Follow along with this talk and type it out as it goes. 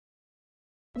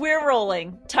We're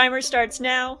rolling. Timer starts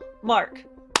now. Mark.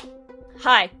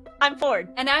 Hi, I'm Ford.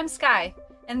 And I'm Sky.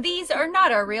 And these are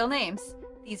not our real names.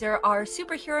 These are our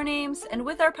superhero names, and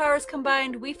with our powers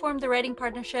combined, we formed the writing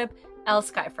partnership L.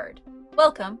 Skyford.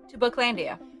 Welcome to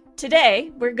Booklandia.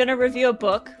 Today, we're going to review a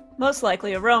book, most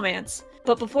likely a romance.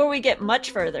 But before we get much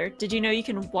further, did you know you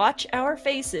can watch our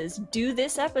faces do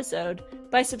this episode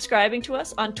by subscribing to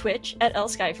us on Twitch at L.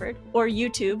 Skyford or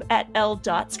YouTube at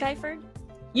L.Skyford?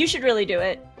 You should really do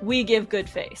it. We give good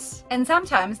face. And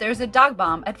sometimes there's a dog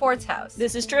bomb at Ford's house.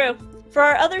 This is true. For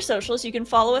our other socials, you can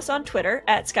follow us on Twitter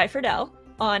at SkyfordL,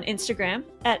 on Instagram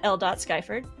at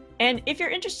L.Skyford. And if you're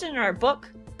interested in our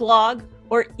book, blog,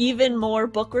 or even more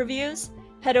book reviews,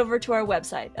 head over to our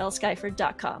website,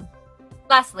 lskyford.com.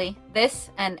 Lastly,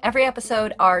 this and every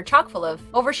episode are chock full of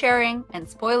oversharing and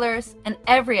spoilers, and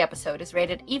every episode is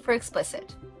rated E for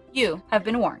explicit. You have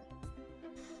been warned.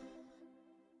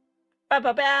 Bow.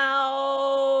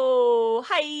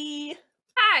 Hi.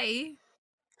 Hi.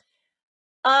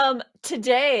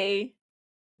 Today,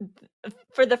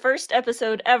 for the first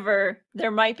episode ever, there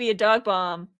might be a dog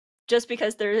bomb, just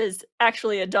because there is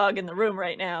actually a dog in the room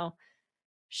right now.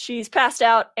 She's passed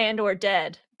out and or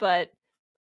dead, but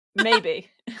maybe.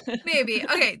 Maybe.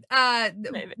 Okay.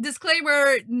 Maybe.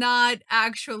 Disclaimer, not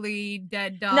actually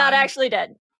dead dog. Not actually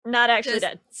dead. Not actually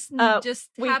dead. Just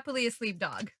we- happily asleep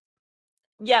dog.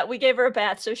 Yeah, we gave her a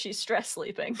bath, so she's stress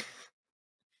sleeping.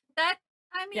 That's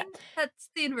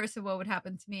the inverse of what would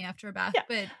happen to me after a bath, Yeah.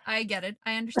 but I get it.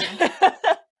 I understand. Before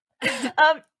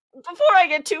I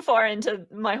get too far into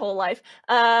my whole life,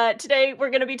 today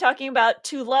we're going to be talking about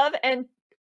To Love and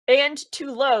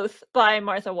To Loathe by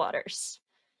Martha Waters.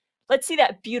 Let's see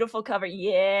that beautiful cover.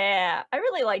 Yeah, I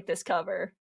really like this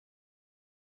cover.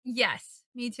 Yes,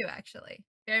 me too, actually.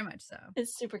 Very much so.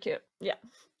 It's super cute. Yeah.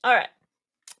 All right.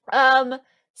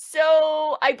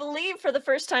 So I believe for the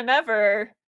first time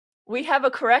ever, we have a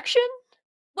correction.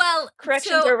 Well,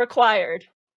 Corrections are required.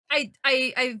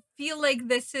 I feel like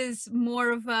this is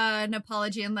more of an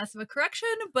apology and less of a correction,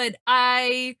 but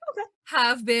I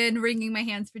have been wringing my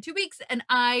hands for 2 weeks, and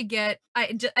I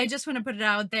just want to put it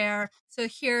out there. So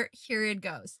here it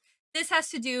goes. This has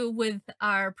to do with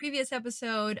our previous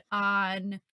episode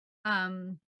on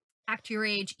Act Your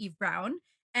Age, Eve Brown,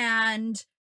 and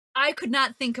I could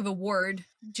not think of a word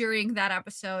during that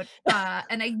episode,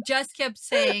 and I just kept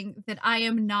saying that I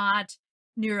am not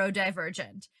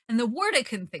neurodivergent. And the word I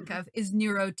couldn't think of is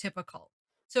neurotypical.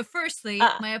 So firstly,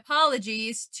 my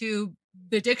apologies to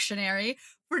the dictionary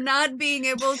for not being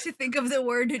able to think of the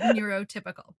word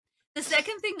neurotypical. The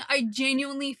second thing I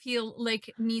genuinely feel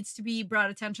like needs to be brought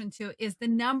attention to is the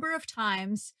number of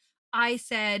times I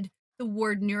said the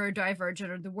word neurodivergent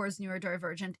or the words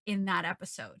neurodivergent in that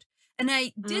episode. And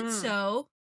I did so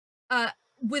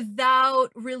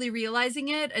without really realizing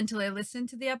it until I listened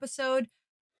to the episode.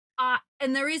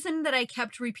 And the reason that I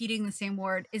kept repeating the same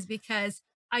word is because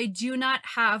I do not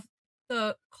have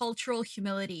the cultural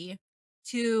humility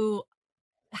to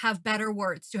have better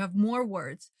words, to have more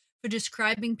words for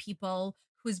describing people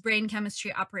whose brain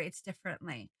chemistry operates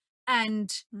differently.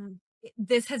 And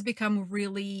this has become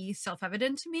really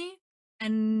self-evident to me.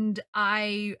 And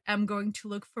I am going to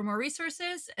look for more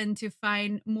resources and to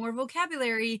find more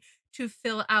vocabulary to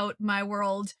fill out my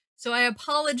world. So I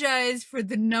apologize for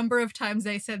the number of times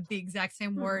I said the exact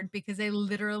same word, because I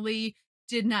literally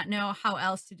did not know how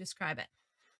else to describe it.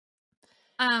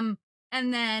 And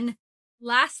then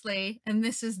lastly, and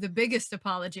this is the biggest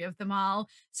apology of them all.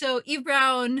 So Eve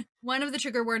Brown, one of the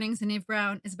trigger warnings in Eve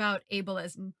Brown is about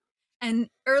ableism.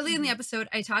 And early in the episode,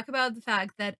 I talk about the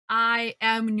fact that I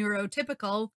am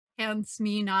neurotypical, hence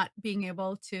me not being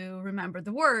able to remember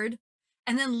the word.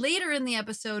 And then later in the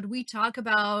episode, we talk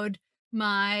about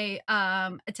my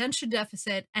attention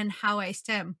deficit and how I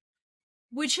stem,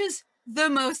 which is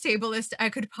the most ableist I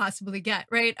could possibly get,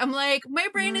 right? I'm like, my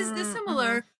brain is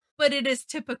dissimilar, but it is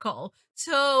typical.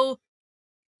 So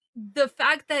the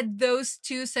fact that those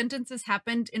two sentences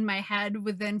happened in my head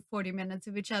within 40 minutes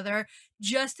of each other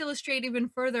just illustrate even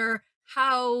further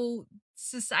how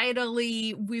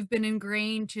societally we've been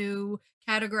ingrained to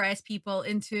categorize people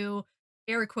into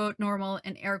air quote normal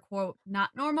and air quote not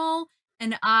normal.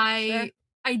 And I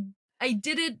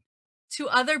did it to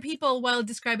other people while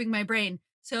describing my brain.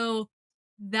 So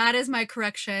that is my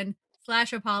correction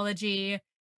 / apology.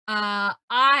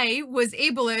 I was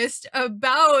ableist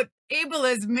about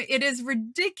ableism. It is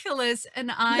ridiculous,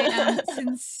 and I am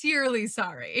sincerely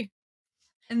sorry.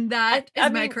 And that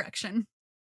is my correction.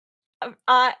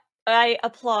 I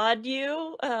applaud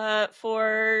you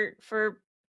for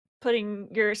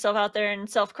putting yourself out there and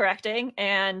self-correcting,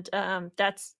 and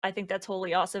I think that's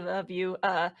wholly awesome of you.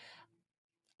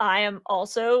 I am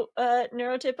also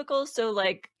neurotypical, so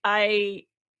like I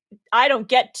don't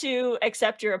get to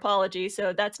accept your apology,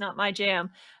 so that's not my jam.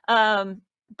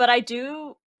 But I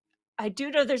do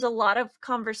know there's a lot of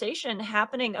conversation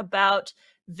happening about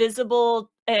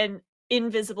visible and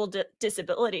invisible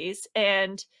disabilities,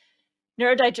 and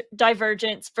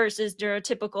neurodivergence versus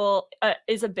neurotypical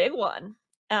is a big one,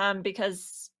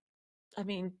 because I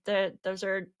mean those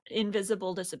are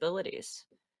invisible disabilities.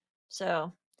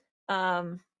 So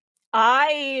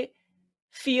I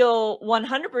feel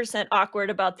 100% awkward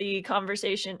about the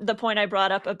conversation, the point I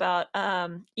brought up about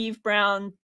Eve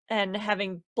Brown and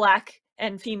having Black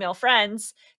and female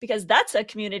friends, because that's a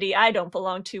community I don't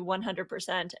belong to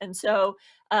 100%. And so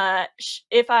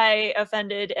if I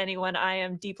offended anyone, I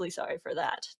am deeply sorry for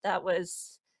that. That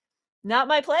was not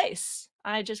my place.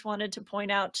 I just wanted to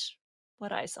point out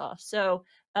what I saw. So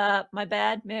my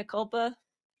bad, mea culpa,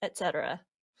 etc.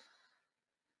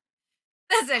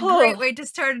 That's a great way to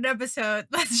start an episode.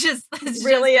 Let's just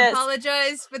Really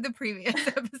apologize for the previous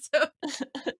episode.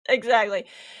 Exactly.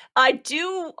 I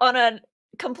do, on a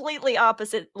completely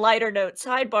opposite, lighter note,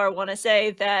 sidebar, want to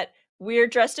say that we're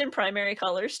dressed in primary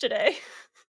colors today.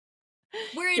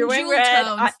 We're in You're wearing jewel red.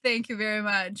 tones. Thank you very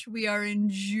much. We are in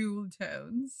jewel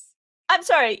tones. I'm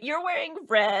sorry, you're wearing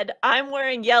red, I'm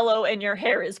wearing yellow, and your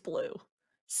hair is blue.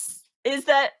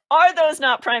 Are those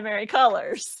not primary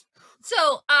colors?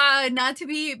 So, not to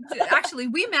be actually,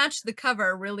 we matched the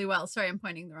cover really well. Sorry, I'm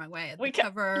pointing the wrong way at the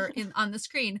cover on the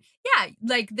screen. Yeah,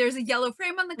 like there's a yellow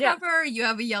frame on the cover. You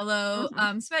have a yellow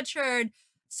sweatshirt.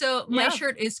 So my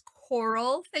shirt is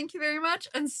coral. Thank you very much.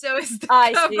 And so is the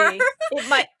cover. See.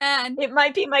 It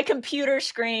might be my computer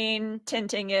screen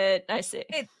tinting it. I see.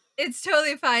 It's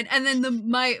totally fine. And then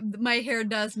my hair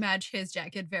does match his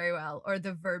jacket very well, or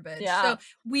the verbiage. Yeah. So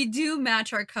we do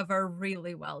match our cover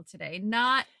really well today.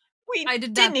 I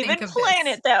didn't even plan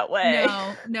it that way.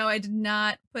 No, I did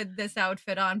not put this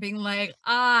outfit on being like,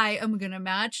 I am gonna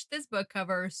match this book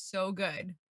cover so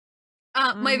good.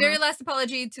 My very last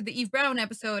apology to the Eve Brown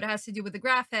episode has to do with the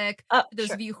graphic. For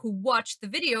those of you who watched the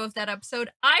video of that episode,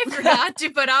 I forgot to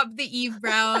put up the Eve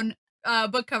Brown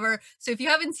book cover. So if you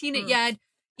haven't seen it yet,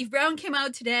 Eve Brown came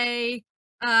out today.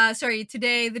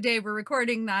 Today, the day we're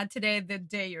recording, not today, the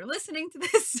day you're listening to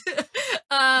this.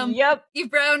 Yep. Eve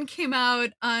Brown came out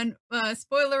on,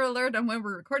 spoiler alert on when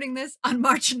we're recording this, on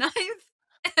March 9th.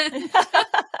 And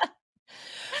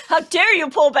how dare you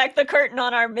pull back the curtain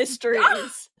on our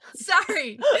mysteries?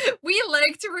 Sorry. We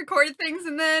like to record things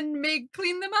and then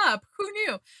clean them up. Who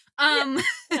knew?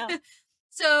 Yeah.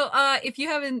 So if you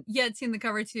haven't yet seen the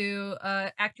cover to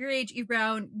Act Your Age, Eve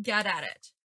Brown, get at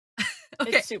it.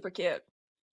 Okay. It's super cute.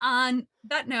 On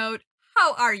that note,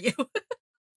 how are you?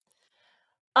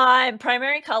 I'm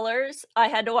primary colors. I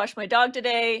had to wash my dog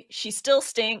today. She still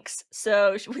stinks,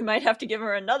 so we might have to give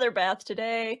her another bath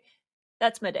today.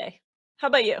 That's my day. How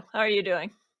about you? How are you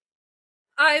doing?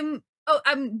 I'm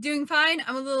doing fine.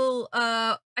 I'm a little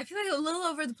I feel like a little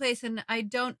over the place, and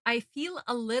I feel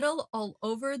a little all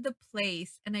over the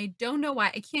place, and I don't know why.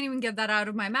 I can't even get that out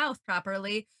of my mouth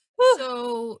properly. Woo!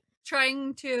 So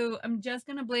I'm just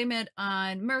gonna blame it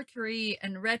on Mercury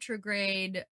and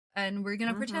retrograde, and we're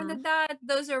gonna pretend that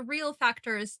those are real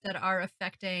factors that are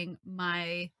affecting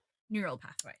my neural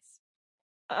pathways.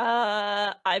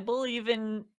 I believe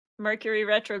in Mercury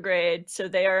retrograde, so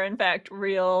they are in fact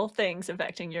real things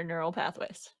affecting your neural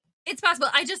pathways. It's possible.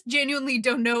 I just genuinely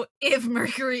don't know if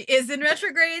Mercury is in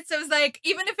retrograde, so it's like,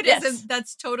 even if it isn't,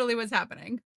 that's totally what's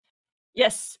happening.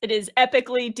 Yes, it is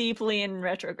epically, deeply in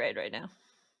retrograde right now.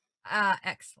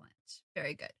 Excellent.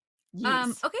 Very good.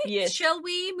 Yes. Okay, yes. Shall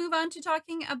we move on to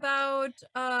talking about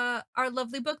our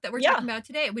lovely book that we're talking about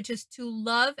today, which is To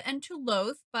Love and to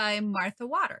Loathe by Martha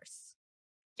Waters.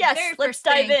 Yes, let's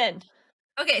dive in.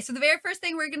 Okay, so the very first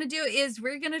thing we're going to do is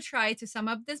we're going to try to sum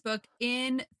up this book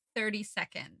in 30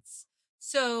 seconds.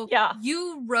 So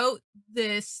you wrote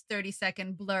this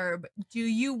 30-second blurb. Do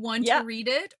you want to read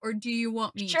it, or do you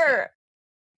want me to? Sure.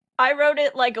 I wrote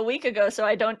it like a week ago, so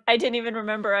I didn't even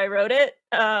remember I wrote it.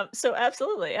 So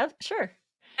absolutely, sure.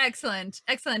 Excellent.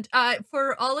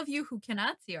 For all of you who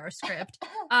cannot see our script,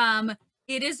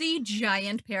 it is a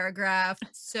giant paragraph,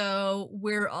 so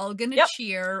we're all gonna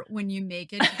cheer when you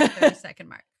make it to the 30-second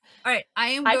mark. All right,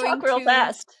 I talk real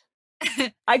fast.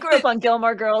 I grew up on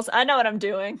Gilmore Girls. I know what I'm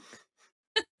doing.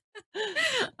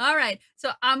 All right, so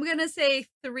I'm gonna say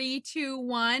 3, 2,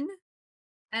 1,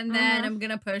 and then I'm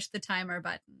gonna push the timer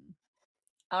button.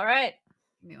 All right.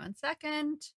 Give me 1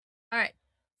 second. All right,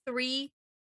 3,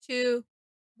 2,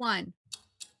 1.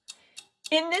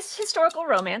 In this historical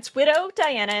romance, widow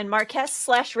Diana and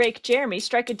Marquess/rake Jeremy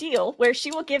strike a deal where she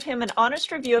will give him an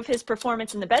honest review of his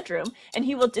performance in the bedroom, and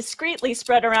he will discreetly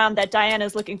spread around that Diana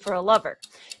is looking for a lover.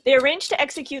 They arrange to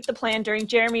execute the plan during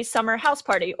Jeremy's summer house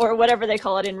party, or whatever they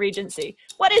call it in Regency.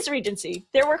 What is Regency?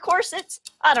 There were corsets?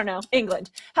 I don't know,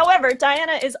 England. However,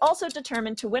 Diana is also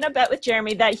determined to win a bet with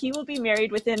Jeremy that he will be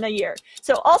married within a year.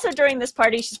 So also during this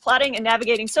party, she's plotting and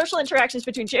navigating social interactions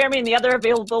between Jeremy and the other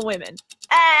available women.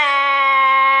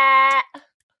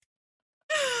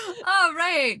 All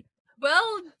right.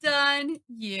 Well done,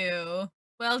 you.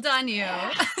 Well done, you.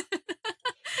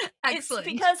 Excellent.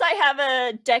 It's because I have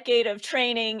a decade of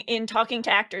training in talking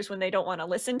to actors when they don't want to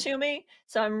listen to me.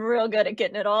 So I'm real good at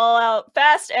getting it all out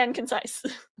fast and concise.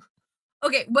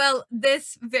 Okay, well,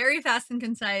 this very fast and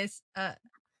concise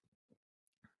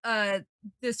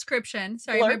description,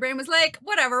 sorry, my brain was like,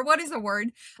 whatever, what is a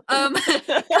word, comes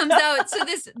out. So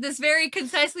this very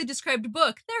concisely described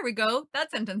book, there we go,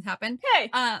 that sentence happened, hey,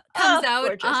 comes out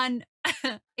gorgeous. on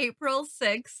April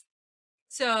 6th.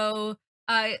 So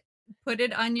put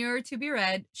it on your to be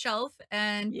read shelf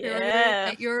and pre-order it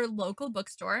at your local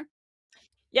bookstore.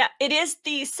 Yeah, it is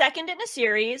the second in a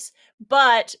series,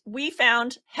 but we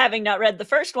found, having not read the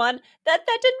first one, that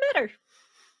didn't matter.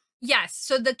 Yes,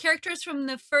 so the characters from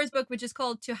the first book, which is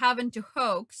called To Have and To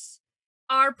Hoax,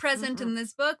 are present in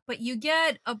this book, but you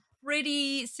get a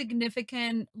pretty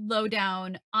significant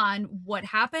lowdown on what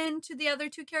happened to the other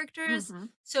two characters.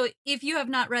 So if you have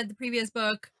not read the previous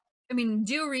book, I mean,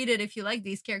 do read it if you like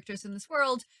these characters in this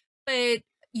world, but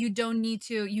you don't need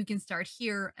to. You can start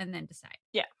here and then decide.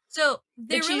 Yeah. So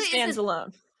the cheese really stands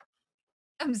alone.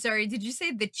 I'm sorry, did you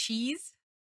say the cheese?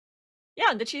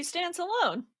 Yeah, the cheese stands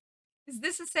alone. Is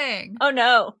this a saying? Oh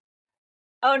no.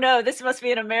 Oh no, this must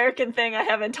be an American thing I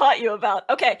haven't taught you about.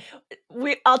 Okay,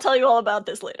 I'll tell you all about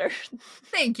this later.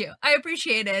 Thank you. I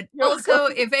appreciate it. You're also,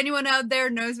 welcome. if anyone out there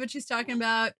knows what she's talking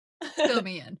about, fill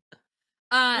me in.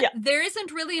 There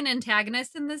isn't really an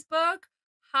antagonist in this book.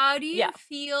 How do you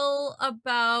feel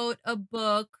about a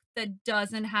book that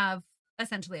doesn't have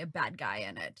essentially a bad guy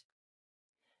in it?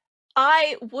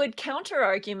 I would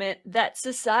counter-argument that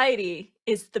society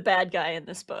is the bad guy in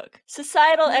this book.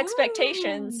 Societal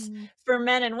expectations for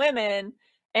men and women,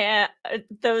 and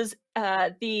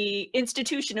the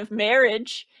institution of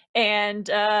marriage and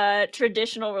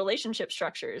traditional relationship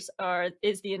structures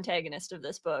is the antagonist of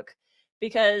this book,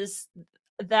 because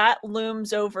that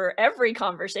looms over every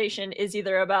conversation, is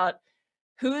either about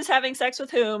who's having sex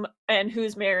with whom and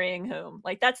who's marrying whom.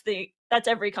 Like that's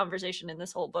every conversation in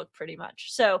this whole book pretty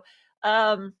much. So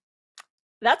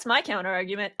that's my counter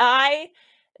argument.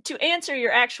 To answer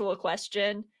your actual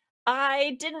question,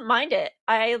 I didn't mind it.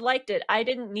 I liked it. I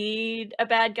didn't need a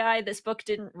bad guy. This book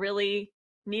didn't really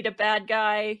need a bad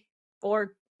guy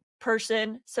or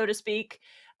person, so to speak.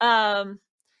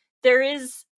 There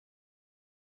is,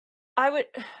 I would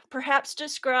perhaps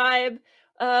describe,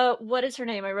 what is her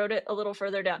name? I wrote it a little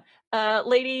further down.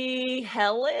 Lady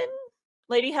Helen.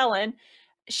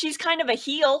 She's kind of a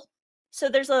heel. So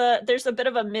there's a bit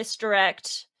of a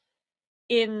misdirect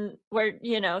in where,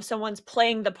 someone's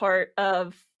playing the part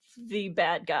of the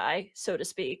bad guy, so to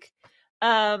speak.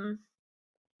 I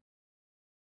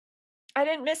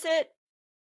didn't miss it.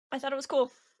 I thought it was cool.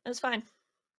 It was fine.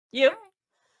 You?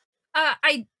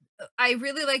 I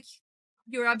really like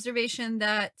your observation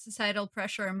that societal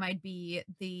pressure might be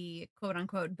the quote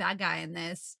unquote bad guy in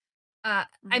this. I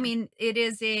mean, it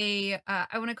is I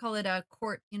want to call it a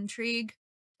court intrigue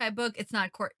type book. It's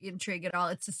not court intrigue at all.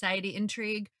 It's society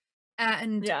intrigue.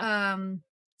 And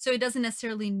so it doesn't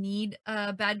necessarily need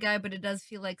a bad guy, but it does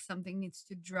feel like something needs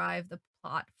to drive the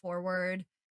plot forward.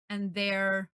 And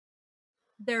their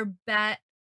bet,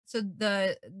 so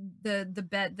the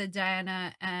bet that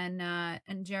Diana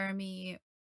and Jeremy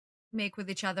make with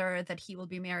each other that he will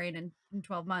be married in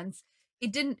 12 months.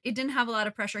 It didn't have a lot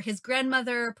of pressure. His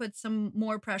grandmother put some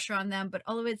more pressure on them, but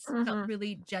all of it felt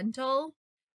really gentle,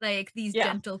 like these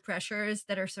gentle pressures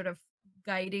that are sort of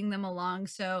guiding them along.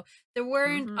 So there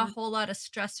weren't a whole lot of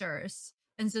stressors.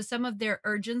 And so some of their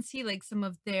urgency, like some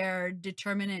of their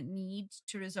determinate need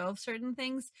to resolve certain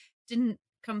things, didn't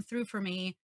come through for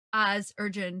me as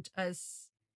urgent as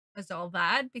all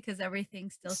that, because everything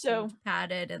still seemed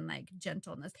padded and like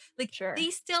gentleness. Like they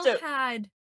still had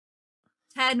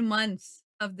 10 months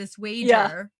of this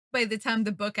wager by the time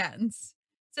the book ends.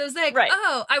 So it's like,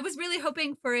 oh, I was really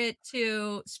hoping for it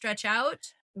to stretch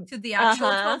out to the actual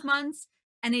 12 months,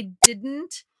 and it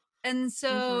didn't. And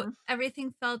so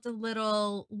everything felt a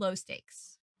little low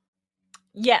stakes.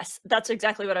 Yes, that's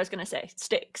exactly what I was going to say.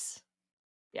 Stakes.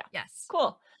 Yeah. Yes.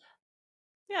 Cool.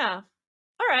 Yeah.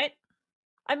 All right.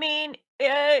 I mean,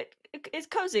 it's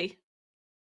cozy.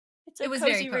 It's a It was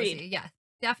very cozy cozy. read. Yeah.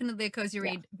 Definitely a cozy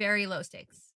Yeah. read. Very low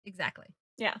stakes. Exactly.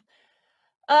 Yeah.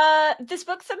 This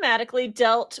book thematically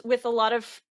dealt with a lot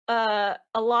of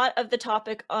the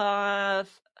topic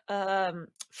of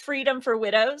freedom for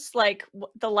widows, like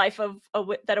the life of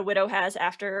that a widow has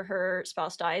after her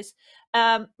spouse dies,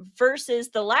 versus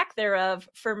the lack thereof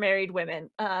for married women,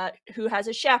 who has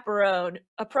a chaperone,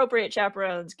 appropriate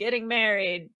chaperones, getting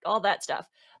married, all that stuff.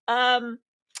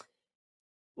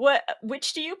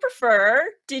 Which do you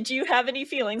prefer? Did you have any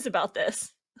feelings about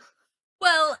this?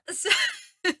 Well, so,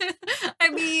 I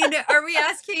mean, are we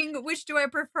asking which do I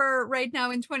prefer right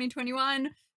now in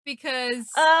 2021? Because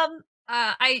Um,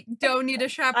 I don't need a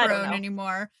I don't chaperone know.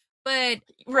 anymore. But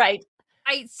Right.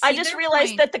 I I see just their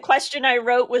realized point. that the question I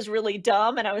wrote was really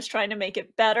dumb and I was trying to make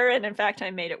it better, and in fact,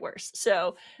 I made it worse.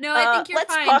 So, No, I think you're let's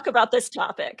fine. talk about this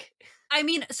topic. I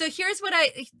mean, so here's what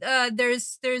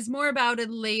there's more about it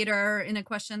later in a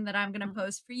question that I'm going to Mhm,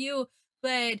 pose for you,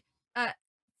 but uh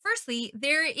firstly,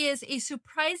 there is a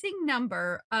surprising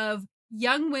number of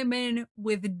young women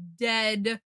with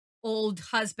dead old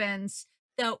husbands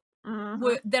that mhm,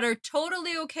 that are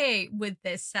totally okay with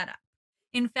this setup.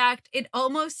 In fact, it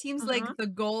almost seems mhm, like the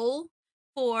goal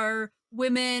for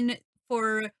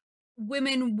for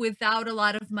women without a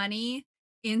lot of money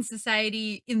in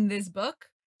society in this book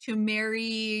to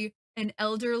marry an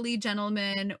elderly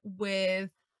gentleman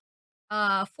with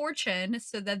a fortune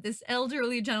so that this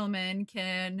elderly gentleman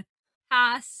can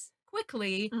pass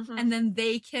quickly mhm. and then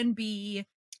they can be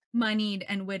moneyed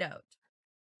and widowed.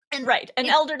 And Right, an it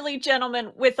elderly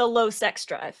gentleman with a low sex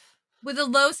drive. with a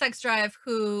low sex drive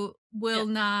who Yeah. will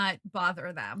not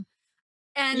bother them.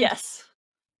 And Yes.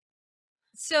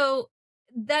 so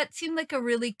that seemed like a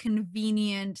really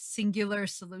convenient singular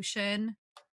solution.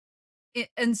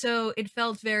 And so it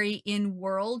felt very in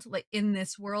world, like in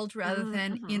this world rather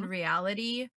than in Mhm,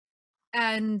 reality.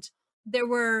 And there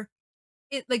were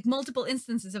like multiple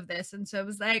instances of this. And so it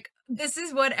was like, this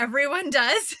is what everyone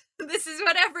does. This is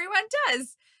what everyone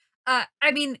does.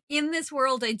 I mean, in this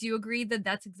world, I do agree that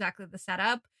that's exactly the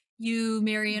setup. You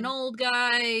marry an mhm, old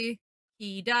guy,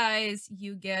 he dies,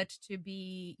 you get to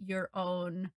be your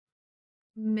own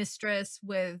mistress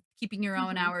with keeping your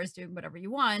own mhm, hours, doing whatever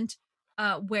you want.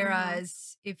 mhm,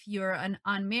 Whereas if you're an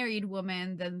unmarried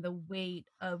woman, then the weight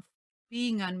of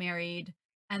being unmarried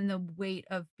and the weight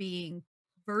of being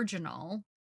virginal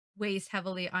weighs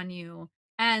heavily on you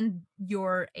and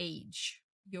your age.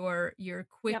 You're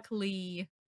yep. quickly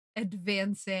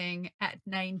advancing at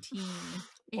 19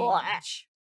 Blah. age.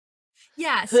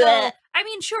 Yeah, Bleh. so I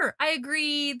mean, sure, I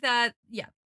agree that yeah,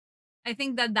 I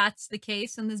think that that's the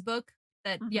case in this book,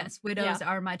 that Mhm, yes, widows yeah.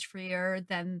 are much freer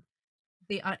than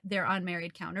their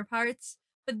unmarried counterparts.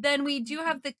 But then we do Mhm,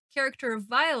 have the character of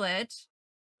Violet,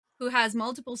 who has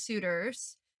multiple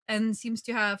suitors and seems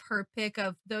to have her pick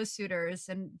of those suitors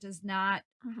and does not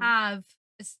mhm, have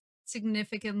a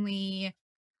significantly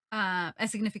a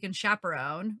significant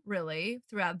chaperone really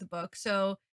throughout the book.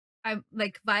 So I'm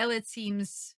like Violet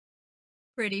seems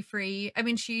pretty free. I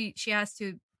mean, she has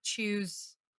to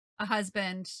choose a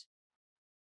husband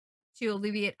to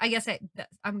alleviate. I guess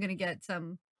I'm gonna get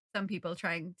some people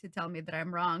trying to tell me that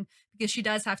I'm wrong because she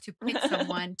does have to pick mhm.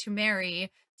 someone to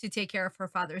marry to take care of her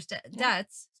father's Yeah,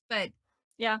 debts. But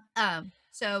yeah.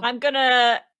 so I'm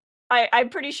gonna I'm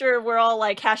pretty sure we're all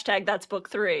like, hashtag that's book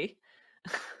 3.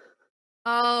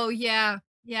 oh yeah,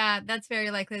 yeah, that's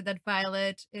very likely that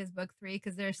Violet is book 3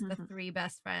 because there's the Mhm. 3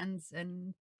 best friends,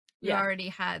 and we Yeah. already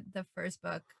had the first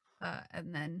book,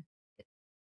 and then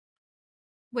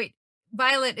wait,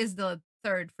 Violet is the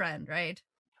third friend, right?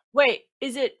 Wait,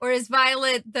 is it Or is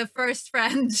Violet the first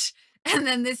friend, and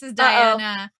then this is uh-oh,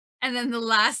 Diana, and then the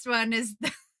last one is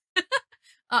the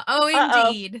oh,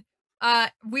 uh-oh. indeed.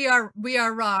 We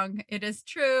are wrong. It is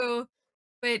true,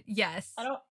 but I yes.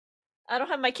 don't I don't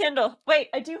have my Kindle. Wait,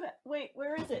 I do wait,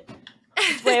 where is it?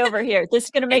 It's way over here. This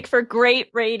is gonna make for great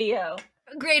radio.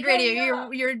 Great radio. Hiya!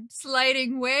 You're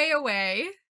sliding way away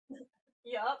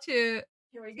Yup. to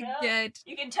Here we to go. get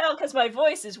You can tell because my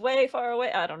voice is way far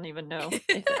away. I don't even know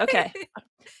if okay. It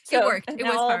So, worked. It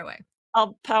now was far away.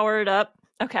 I'll power it up.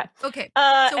 Okay. Okay.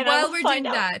 So And I while will we're find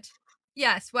doing out. that,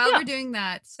 yes, while Yeah. we're doing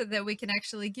that, so that we can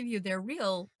actually give you their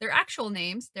actual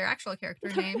names, their actual character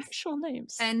Their names, actual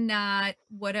names. and not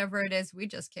whatever it is we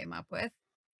just came up with.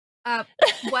 Uh,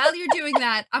 while you're doing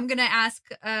that, I'm gonna ask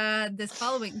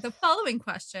the following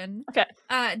question. Okay.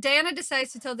 Diana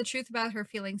decides to tell the truth about her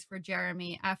feelings for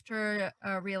Jeremy after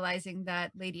realizing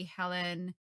that Lady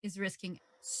Helen is risking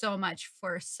so much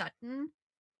for Sutton.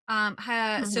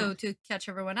 Mhm. So to catch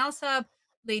everyone else up,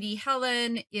 Lady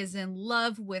Helen is in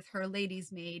love with her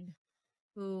lady's maid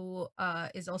who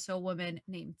is also a woman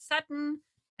named Sutton,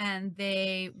 and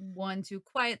they want to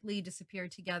quietly disappear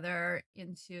together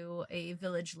into a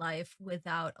village life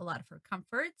without a lot of her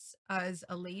comforts as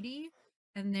a lady,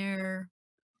 and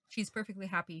she's perfectly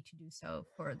happy to do so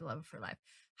for the love of her life.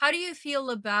 How do you feel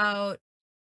about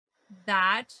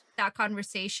that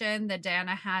conversation that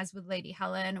Diana has with Lady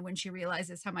Helen when she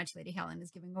realizes how much Lady Helen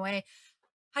is giving away?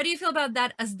 How do you feel about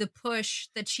that as the push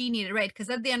that she needed, right? Because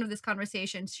at the end of this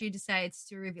conversation, she decides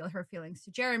to reveal her feelings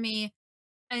to Jeremy.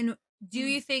 And do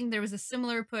Mm. you think there was a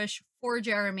similar push for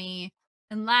Jeremy?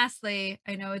 And lastly,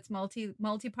 I know it's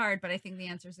multi-part, but I think the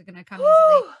answers are going to come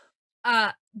easily.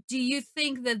 Do you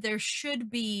think that there should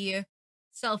be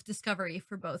self-discovery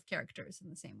for both characters in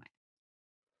the same way?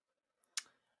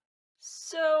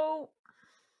 So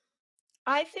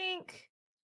I think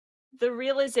the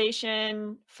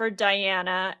realization for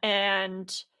Diana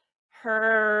and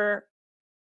her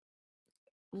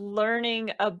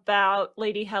learning about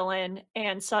Lady Helen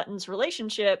and Sutton's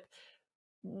relationship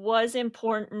was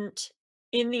important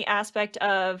in the aspect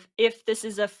of if this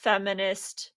is a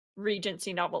feminist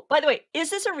Regency novel. By the way, is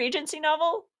this a Regency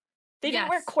novel? They didn't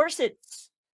wear Yes, corsets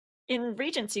in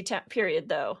Regency period,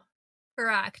 though.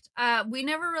 correct. We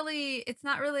never really, it's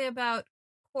not really about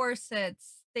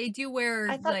corsets. They do wear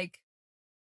I thought, like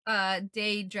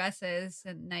day dresses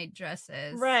and night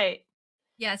dresses. right.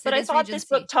 Yes, But it I is thought this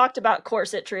book Regency. talked about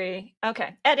corsetry.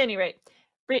 Okay. At any rate,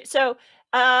 so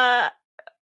uh,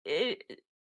 it,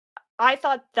 I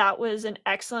thought that was an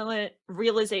excellent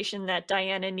realization that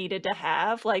Diana needed to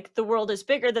have. Like, the world is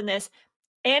bigger than this,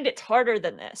 and it's harder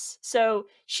than this. So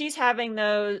she's having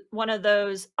one of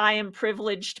those I am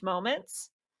privileged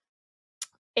moments,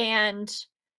 and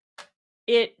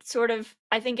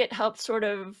I think it helped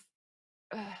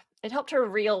it helped her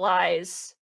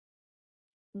realize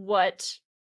what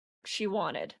she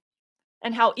wanted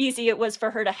and how easy it was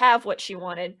for her to have what she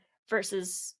wanted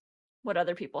versus what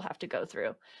other people have to go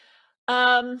through.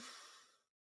 Um,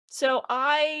 so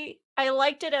I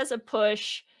liked it as a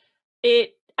push.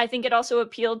 I think it also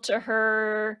appealed to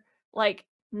her, like,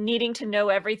 needing to know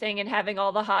everything and having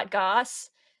all the hot goss,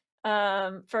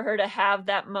 for her to have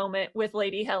that moment with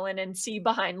Lady Helen and see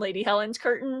behind Lady Helen's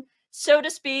curtain, so to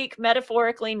speak,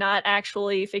 metaphorically, not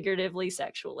actually figuratively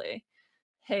sexually.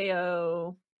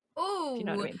 Heyo, if you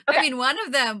know what I Oh, mean. I Okay. mean,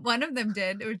 one of them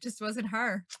did. It just wasn't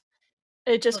her.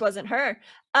 It just Well, wasn't her.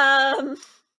 Um,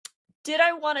 did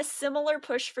I want a similar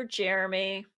push for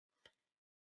Jeremy?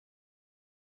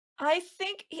 I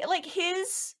think like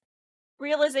his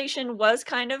realization was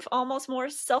kind of almost more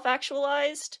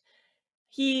self-actualized.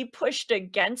 He pushed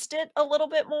against it a little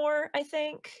bit more, I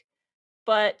think.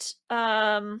 But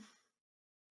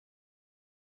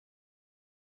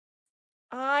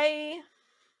I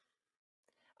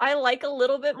I like a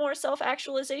little bit more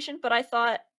self-actualization, but I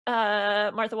thought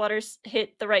Martha Waters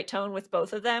hit the right tone with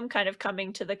both of them, kind of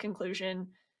coming to the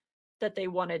conclusion that they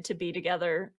wanted to be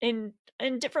together in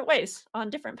different ways, on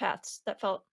different paths that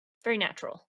felt very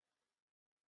natural.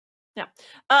 Yeah.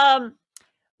 Um,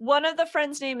 one of the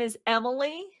friends' name is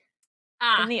Emily, and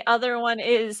ah, the other one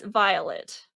is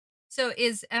Violet. so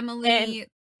is And Emily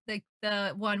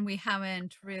the one we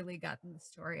haven't really gotten the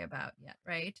story about yet,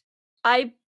 right?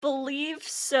 I believe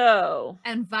so.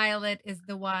 And Violet is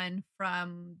the one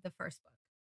from the first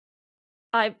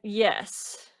book.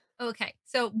 Yes. Okay,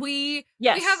 so we have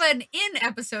Yes. an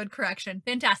in-episode correction.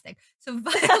 Fantastic. So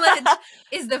Violet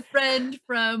is the friend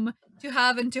from To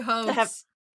Have and to To have, Hoax,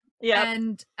 yep.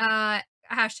 and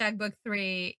hashtag book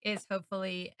 3 is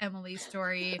hopefully Emily's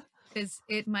story, because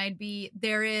it might be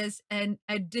there is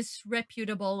a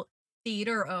disreputable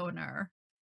theater owner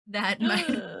that might.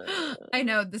 I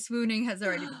know the swooning has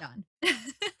already begun.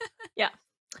 Yeah.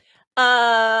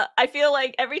 I feel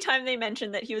like every time they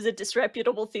mention that he was a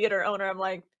disreputable theater owner, I'm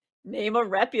like, name a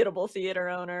reputable theater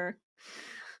owner.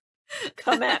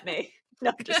 Come at me.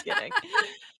 No, I'm just kidding.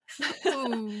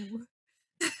 Ooh.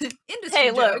 Hey,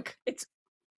 Industry look, joke.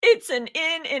 it's an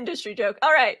in-industry joke.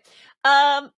 All right.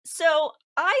 So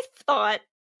I thought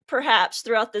perhaps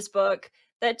throughout this book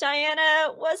that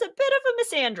Diana was a bit of a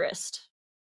misandrist.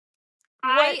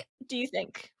 What I do you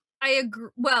think? I agree.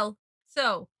 Well,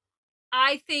 so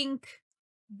I think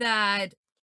that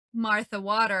Martha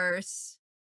Waters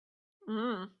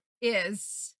Mm,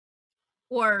 is,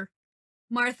 or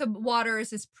Martha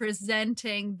Waters is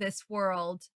presenting this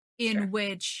world in sure.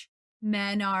 which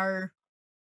men are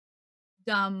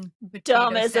dumb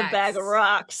Dumb potato as a bag of sacks.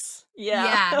 rocks. Yeah,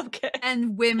 Yeah. okay.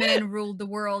 And women ruled the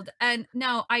world. And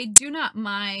now I do not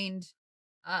mind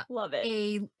uh, Love it.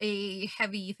 a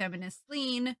heavy feminist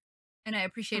lean, and I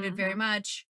appreciate it very Mhm.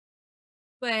 much.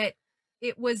 But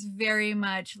it was very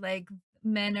much like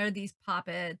men are these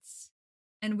puppets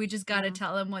and we just got to Mhm.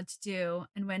 tell them what to do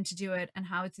and when to do it and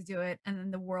how to do it, and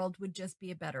then the world would just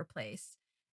be a better place.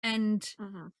 And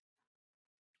Mhm.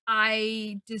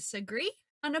 I disagree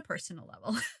on a personal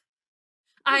level.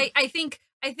 Hmm. I think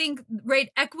right,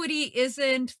 equity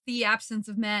isn't the absence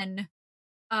of men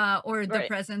or the Right.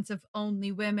 presence of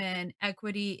only women.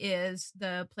 Equity is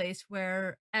the place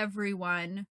where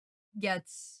everyone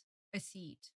gets a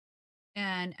seat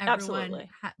and everyone Absolutely.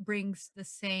 brings the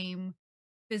same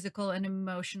physical and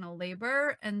emotional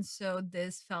labor. And so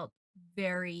this felt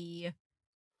very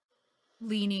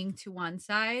leaning to one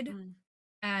side. Mm.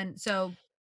 And so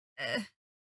uh,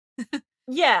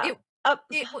 Yeah. it, Uh,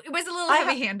 it was a little I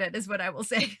have. heavy handed, is what I will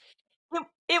say.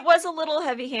 It was a little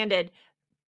heavy-handed.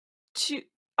 To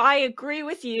I agree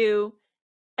with you,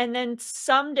 and then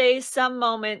some days, some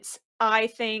moments, I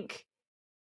think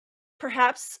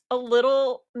perhaps a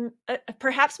little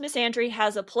perhaps misandry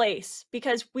has a place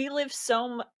because we live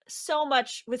so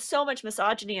much with so much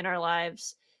misogyny in our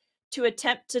lives. To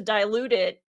attempt to dilute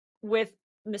it with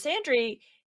misandry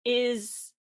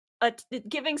is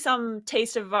giving some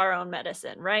taste of our own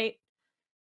medicine, right?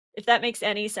 If that makes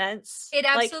any sense. It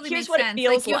Like, absolutely here's makes what it sense.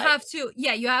 feels Like, you like. have to,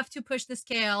 yeah, you have to push the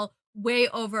scale way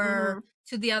over Mhm.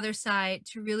 to the other side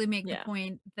to really make the Yeah.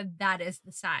 point that that is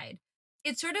the side.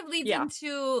 It sort of leads Yeah.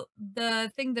 into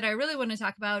the thing that I really want to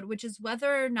talk about, which is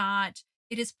whether or not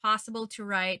it is possible to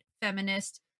write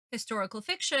feminist historical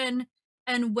fiction,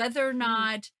 and whether or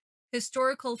Mhm. not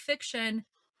historical fiction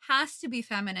has to be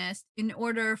feminist in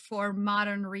order for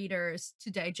modern readers to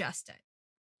digest it.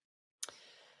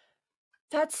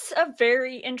 That's a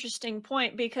very interesting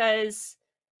point because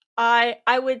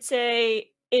I would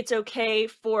say it's okay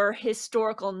for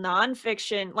historical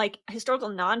nonfiction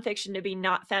to be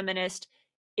not feminist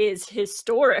is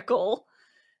historical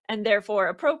and therefore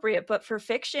appropriate, but for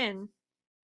fiction,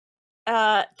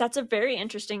 that's a very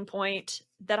interesting point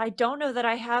that I don't know that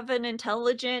I have an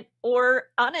intelligent or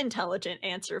unintelligent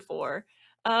answer for.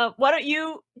 Why don't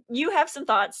you have some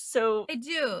thoughts, so I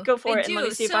do. go I for it and let me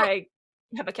do. see if So I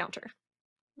have a counter.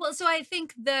 well, so I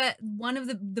think that one of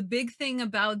the big thing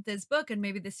about this book and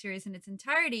maybe this series in its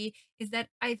entirety is that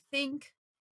I think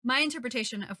my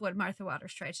interpretation of what Martha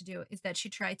Waters tried to do is that she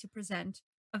tried to present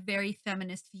a very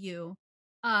feminist view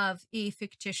of a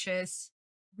fictitious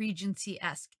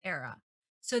Regency-esque era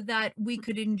so that we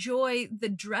could enjoy the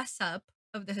dress up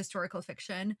of the historical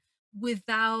fiction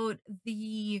without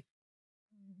the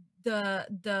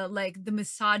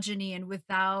misogyny and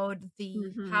without the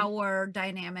Mhm. power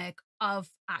dynamic of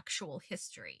actual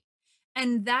history.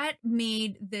 And that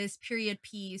made this period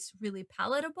piece really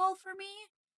palatable for me,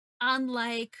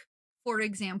 unlike, for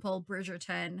example,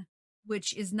 Bridgerton,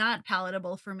 which is not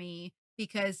palatable for me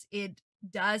because it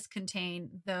does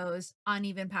contain those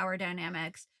uneven power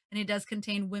dynamics and it does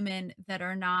contain women that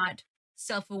are not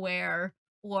self-aware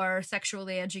or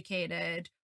sexually educated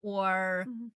or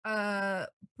Mhm. uh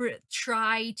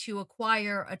try to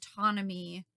acquire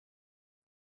autonomy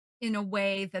in a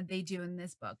way that they do in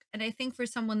this book. And I think for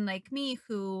someone like me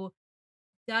who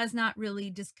does not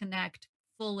really disconnect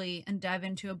fully and dive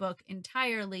into a book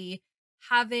entirely,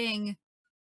 having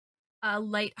a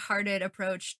lighthearted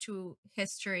approach to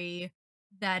history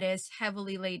that is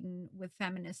heavily laden with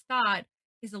feminist thought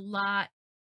is a lot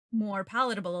more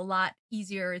palatable, a lot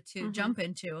easier to Mhm. jump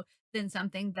into than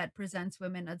something that presents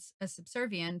women as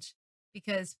subservient,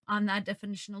 because on that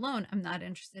definition alone, I'm not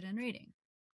interested in reading.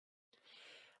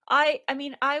 I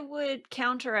mean, I would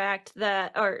counteract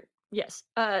that or yes,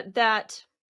 that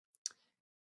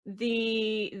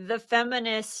the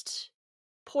feminist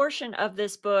portion of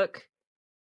this book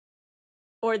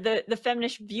or the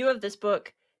feminist view of this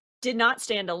book did not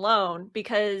stand alone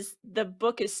because the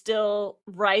book is still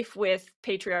rife with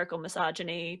patriarchal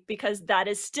misogyny because that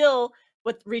is still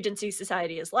what Regency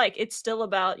society is like. It's still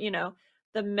about,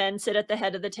 the men sit at the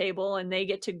head of the table and they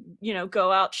get to,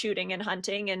 go out shooting and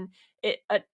hunting and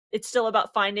it's still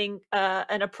about finding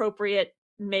an appropriate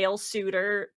male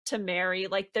suitor to marry.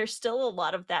 Like there's still a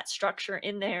lot of that structure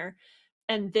in there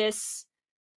and this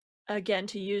again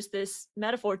to use this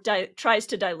metaphor tries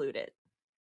to dilute it.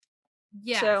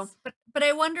 So, Yes, but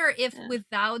I wonder if yeah.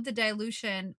 without the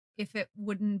dilution, if it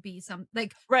wouldn't be some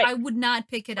like Right, I would not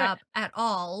pick it right. up at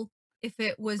all if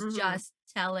it was Mhm, just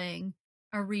telling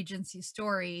a Regency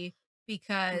story,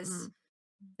 because mhm.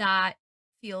 that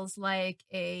feels like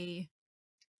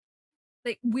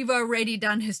we've already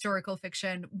done historical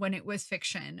fiction when it was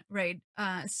fiction, right?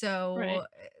 So Right,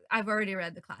 I've already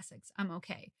read the classics. I'm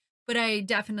okay. But I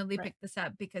definitely right. picked this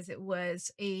up because it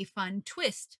was a fun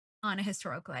twist on a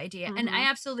historical idea. And I Mhm,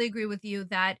 absolutely agree with you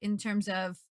that in terms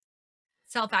of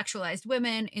self-actualized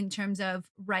women in terms of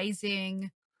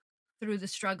rising through the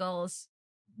struggles.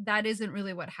 That isn't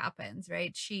really what happens,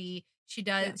 right? She she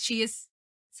is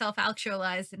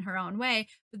self-actualized in her own way,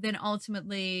 but then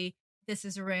ultimately this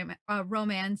is a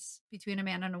romance between a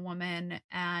man and a woman,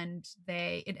 and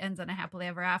it ends on a happily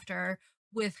ever after,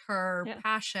 with her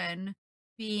passion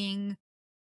being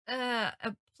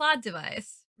a plot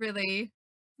device, really,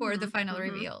 for the final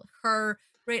reveal.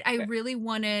 I really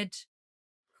wanted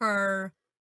her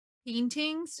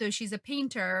painting. So she's a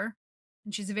painter,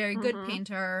 and she's a very good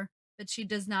painter, but she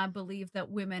does not believe that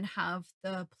women have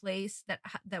the place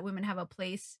that women have a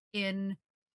place in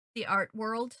the art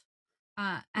world,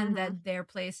 and that their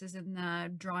place is in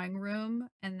the drawing room,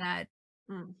 and that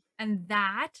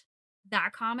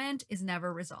comment is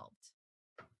never resolved.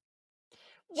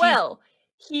 Well,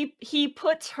 he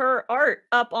puts her art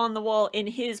up on the wall in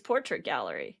his portrait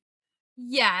gallery.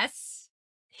 Yes.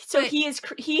 So he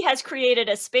has created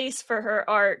a space for her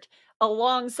art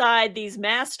alongside these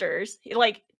masters.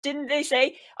 Like, didn't they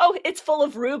say, "Oh, it's full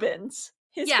of Rubens"?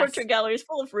 His portrait gallery is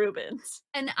full of Rubens.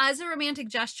 And as a romantic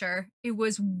gesture, it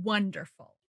was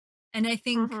wonderful. And I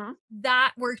think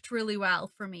that worked really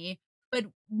well for me. But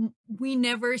we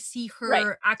never see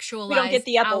her actualized we don't get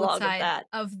the epilogue outside of that,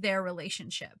 of their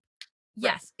relationship.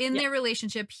 Yes, in their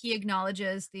relationship, he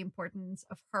acknowledges the importance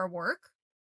of her work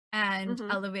and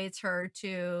elevates her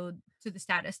to the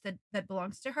status that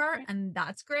belongs to her, and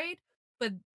that's great.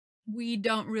 But we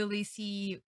don't really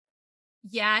see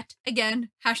yet again,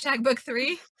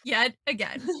 #book3, yet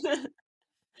again.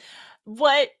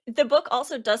 What the book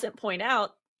also doesn't point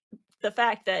out the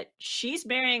fact that she's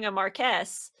marrying a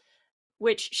Marquess,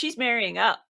 which she's marrying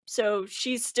up. So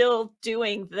she's still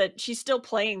she's still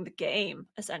playing the game,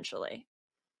 essentially.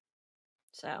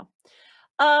 So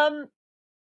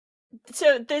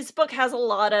this book has a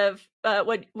lot of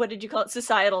what did you call it?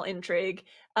 Societal intrigue,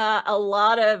 a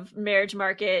lot of marriage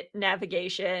market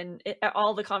navigation,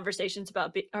 all the conversations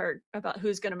about about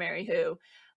who's going to marry who.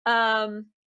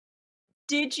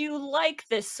 Did you like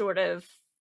this sort of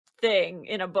thing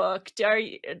in a book? Are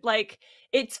you, like,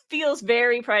 it feels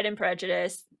very Pride and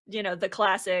Prejudice, you know, the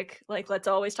classic, like, let's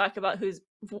always talk about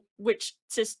which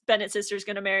Bennett sister is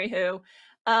going to marry who.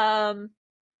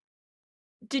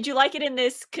 Did you like it in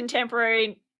this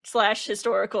contemporary /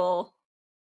 historical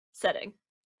setting?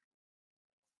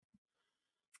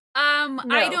 No.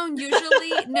 I don't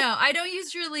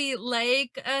usually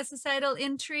like a societal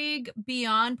intrigue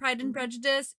beyond Pride and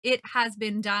Prejudice. It has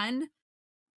been done.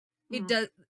 It does.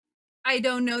 I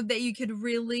don't know that you could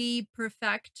really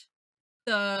perfect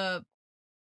the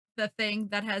thing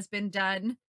that has been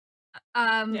done.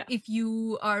 If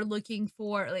you are looking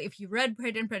for, like, if you read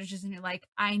Pride and Prejudice and you're like,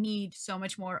 I need so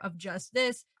much more of just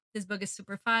this book is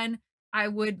super fun, I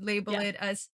would label it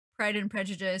as Pride and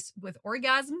Prejudice with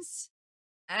orgasms.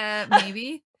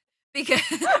 Maybe. Because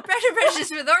Pride and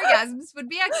Prejudice with orgasms would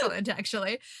be excellent,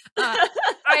 actually.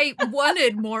 I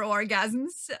wanted more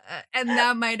orgasms, and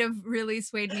that might have really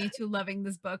swayed me to loving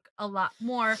this book a lot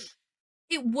more.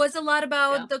 It was a lot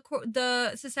about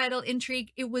the societal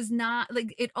intrigue. It was not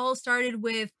like, it all started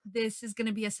with, this is going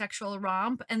to be a sexual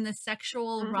romp, and the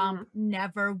sexual romp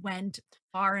never went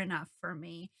far enough for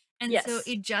me. And so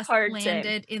it just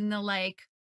landed in the, like,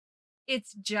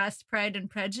 it's just Pride and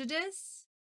Prejudice,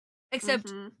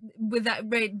 except with that,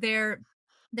 right, they're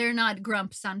not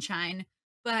Sunshine,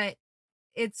 but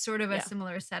it's sort of a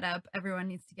similar setup. Everyone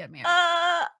needs to get married.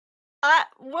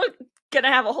 We're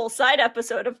gonna have a whole side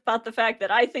episode about the fact that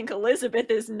I think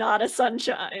Elizabeth is not a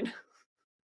Sunshine.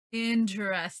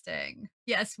 Interesting.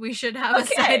 Yes, we should have a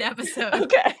side episode.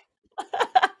 Okay.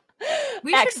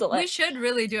 Excellent. We should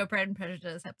really do a Pride and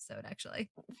Prejudice episode, actually.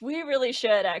 We really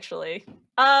should, actually.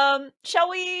 Shall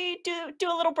we do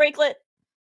a little breaklet?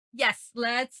 Yes,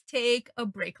 let's take a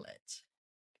breaklet.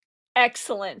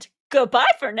 Excellent.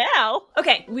 Goodbye for now.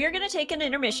 Okay, we're going to take an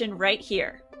intermission right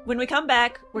here. When we come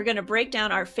back, we're going to break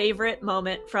down our favorite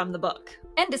moment from the book.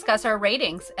 And discuss our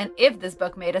ratings and if this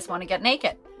book made us want to get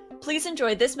naked. Please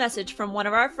enjoy this message from one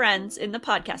of our friends in the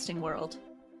podcasting world.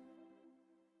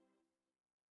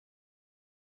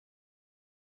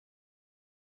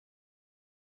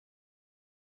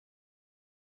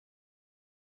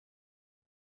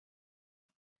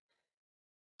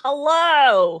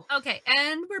 Hello! Okay,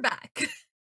 and we're back.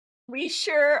 We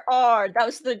sure are. That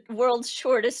was the world's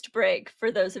shortest break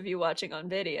for those of you watching on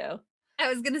video. I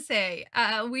was gonna say,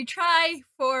 we try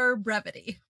for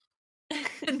brevity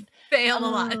and fail a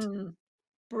lot.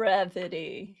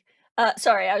 Brevity.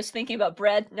 Sorry, I was thinking about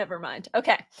bread. Never mind.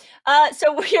 Okay.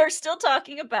 So we are still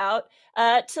talking about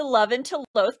To Love and to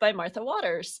Loathe by Martha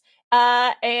Waters.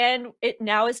 And it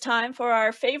now is time for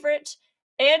our favorite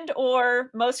and or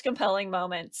most compelling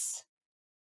moments.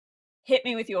 Hit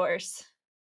me with yours.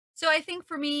 So I think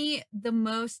for me, the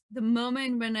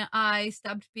moment when I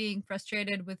stopped being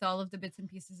frustrated with all of the bits and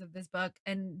pieces of this book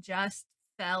and just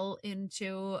fell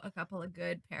into a couple of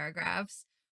good paragraphs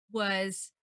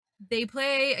was they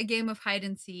play a game of hide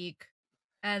and seek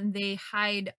and they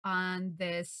hide on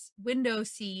this window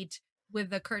seat with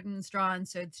the curtains drawn.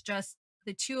 So it's just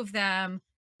the two of them,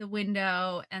 the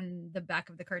window and the back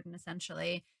of the curtain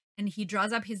essentially. And he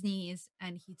draws up his knees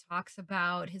and he talks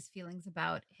about his feelings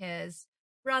about his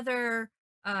brother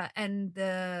and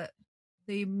the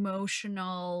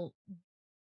emotional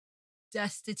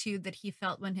destitute that he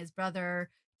felt when his brother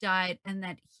died, and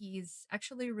that he's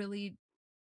actually really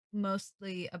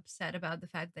mostly upset about the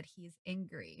fact that he's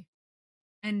angry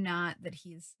and not that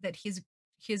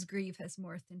his grief has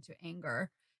morphed into anger.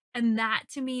 And that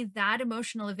to me, that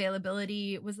emotional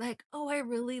availability was like, oh, I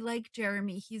really like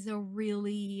Jeremy. He's a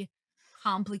really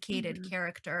complicated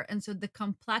character. And so the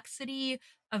complexity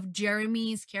of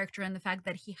Jeremy's character and the fact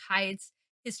that he hides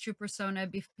his true persona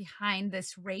behind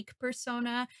this rake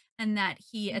persona, and that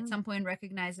he at some point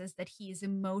recognizes that he's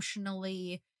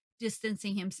emotionally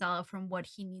distancing himself from what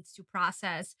he needs to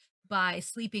process by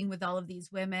sleeping with all of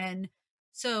these women.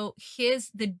 So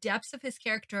the depths of his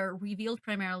character revealed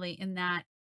primarily in that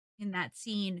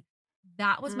scene,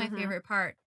 that was my favorite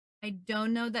part. I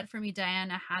don't know that for me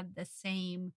Diana had the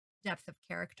same depth of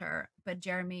character, but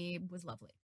Jeremy was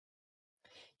lovely.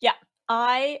 Yeah,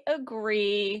 I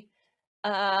agree.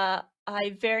 I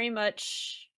very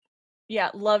much,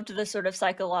 loved the sort of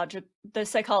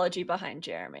psychology behind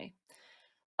Jeremy.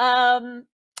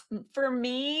 For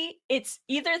me, it's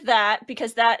either that,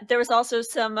 because that there was also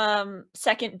some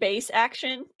second base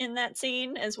action in that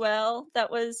scene as well. It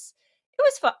was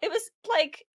fun. It was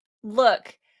like,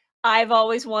 look, I've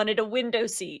always wanted a window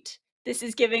seat. This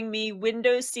is giving me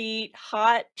window seat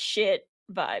hot shit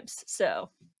vibes. So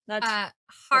that's what I'm here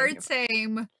Hard for.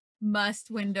 same, must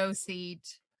window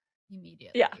seat Yeah.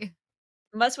 immediately.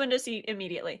 Must window seat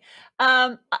immediately.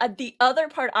 The other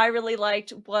part I really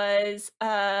liked was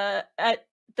at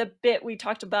the bit we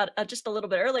talked about just a little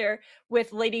bit earlier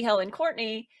with Lady Helen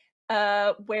Courtney,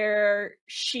 where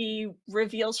she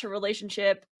reveals her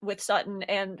relationship with Sutton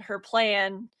and her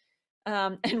plan,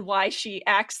 and why she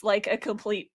acts like a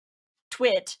complete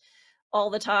twit all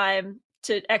the time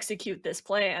to execute this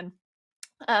plan,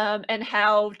 and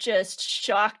how just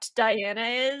shocked Diana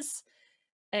is,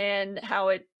 and how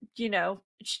it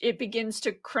begins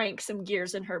to crank some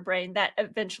gears in her brain that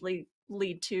eventually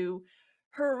lead to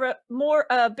her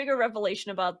bigger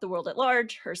revelation about the world at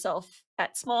large, herself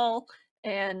at small,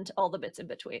 and all the bits in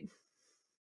between.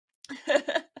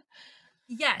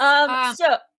 Yes.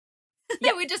 So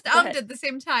yeah, We just go ummed ahead. at the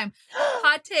same time.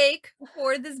 Hot take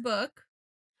for this book.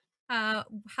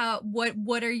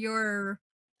 What are your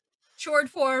short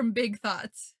form big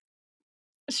thoughts?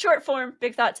 Short form,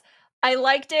 big thoughts. I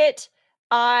liked it.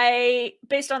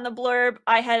 Based on the blurb,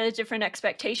 I had a different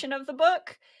expectation of the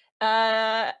book.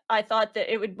 I thought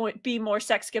that it would be more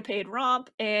sexcapade romp,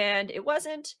 and it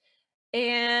wasn't.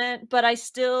 But I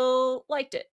still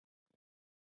liked it.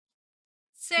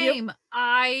 You? Same.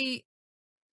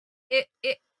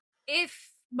 If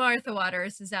Martha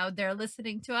Waters is out there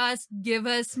listening to us, give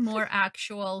us more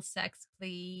actual sex,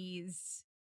 please.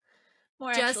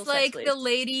 More Just actual sex, like please. the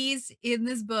ladies in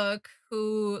this book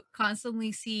who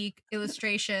constantly seek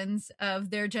illustrations of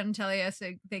their genitalia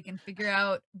so they can figure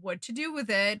out what to do with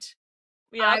it.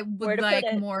 I Yep, where would to put like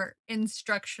it. more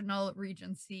instructional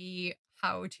Regency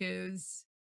how-tos.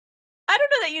 I don't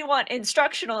know that you want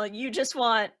instructional, you just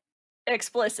want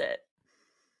explicit.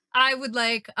 I would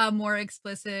like a more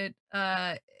explicit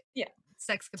Yeah, same.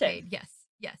 sexcapade. Yes.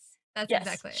 Yes. That's Yes,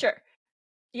 exactly it. sure.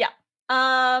 Yeah.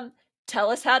 Um, Tell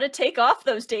us how to take off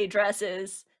those day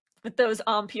dresses with those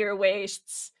Empire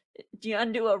waists. Do you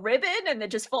undo a ribbon and it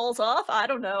just falls off? I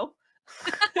don't know.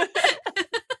 That's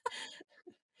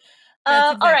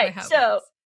All exactly right. how it So, works.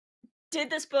 did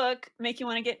this book make you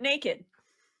want to get naked?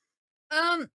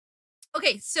 Um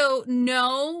okay, so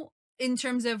no in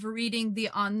terms of reading the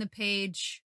on the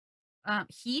page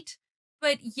heat,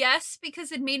 but yes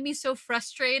because it made me so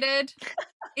frustrated.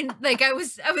 In like I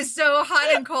was so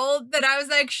hot and cold that I was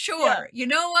like, Yeah. sure, you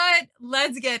know what?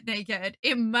 Let's get naked.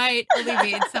 It might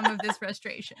alleviate some of this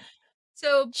frustration.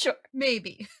 So Sure.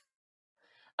 maybe.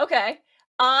 Okay.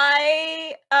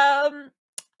 I am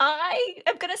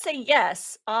gonna say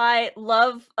yes. I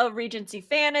love a Regency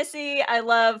fantasy. I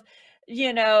love,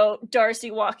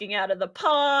 Darcy walking out of the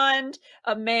pond,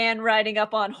 a man riding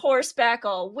up on horseback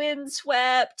all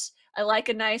windswept. I like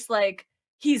a nice, like,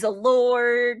 he's a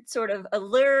lord sort of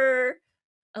allure.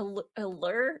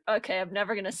 allure? Okay, I'm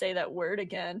never gonna say that word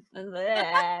again.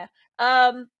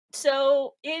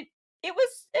 So it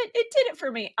did it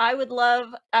for me. I would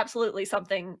love absolutely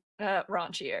something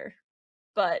raunchier,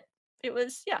 but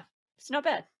it's not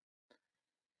bad.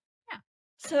 Yeah.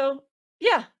 So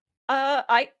yeah,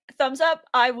 I thumbs up.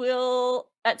 I will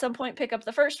at some point pick up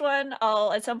the first one.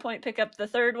 I'll at some point pick up the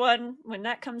third one when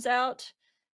that comes out,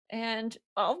 and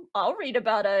I'll read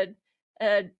about a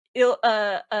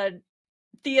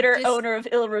theater owner of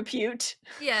ill repute.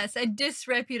 Yes, a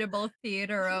disreputable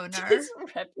theater owner.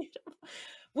 Disreputable.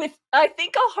 With, I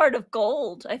think, a heart of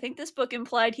gold. I think this book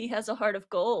implied he has a heart of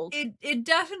gold. It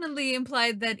definitely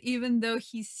implied that even though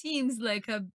he seems like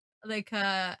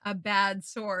a bad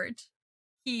sort,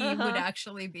 he would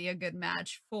actually be a good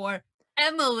match for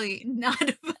Emily,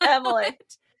 not Emily.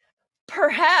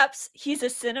 Perhaps he's a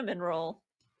cinnamon roll.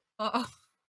 Uh-oh.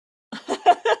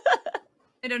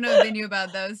 I don't know if they knew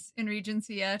about those in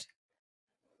Regency yet.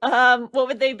 What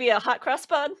would they be? A hot cross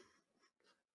bun?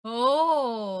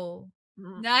 Oh,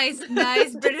 nice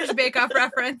British Bake Off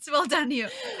reference. Well done, you.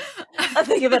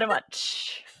 Thank you very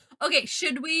much. Okay,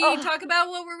 should we talk about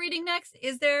what we're reading next?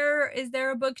 Is there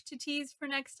a book to tease for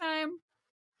next time?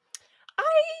 I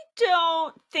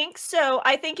don't think so.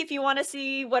 I think if you want to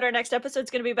see what our next episode's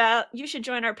going to be about, you should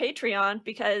join our Patreon,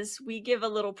 because we give a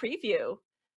little preview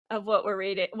of what we're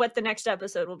reading, what the next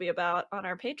episode will be about on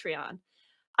our Patreon.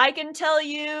 I can tell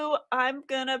you I'm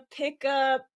going to pick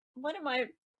up, what am I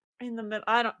in the middle?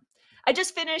 I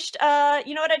just finished,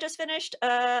 you know what I just finished?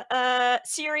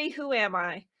 Siri, Who Am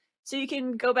I? So you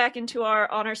can go back into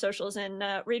on our socials and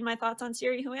read my thoughts on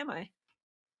Siri, Who Am I?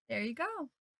 There you go.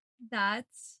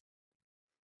 That's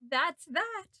that.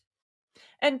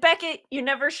 And Beckett, you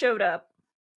never showed up.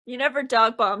 You never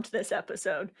dog bombed this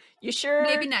episode. You sure?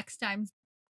 Maybe next time.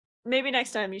 Maybe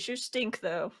next time. You sure stink,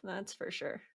 though. That's for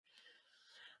sure.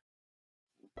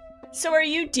 So are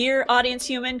you, dear audience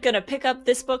human, gonna pick up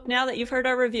this book now that you've heard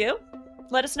our review?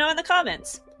 Let us know in the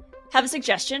comments. Have a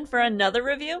suggestion for another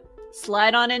review?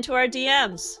 Slide on into our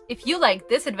DMs. If you like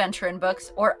this adventure in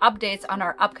books or updates on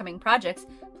our upcoming projects,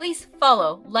 please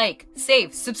follow, like,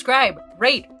 save, subscribe,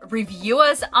 rate, review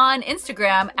us on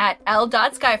Instagram at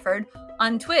l.skyford,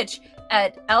 on Twitch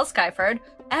at lskyford,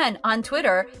 and on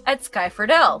Twitter at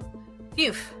skyfordl.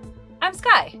 Phew. I'm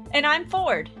Sky. And I'm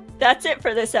Ford. That's it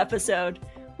for this episode.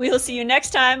 We will see you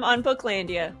next time on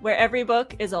Booklandia, where every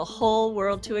book is a whole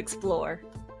world to explore.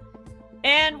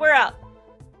 And we're out.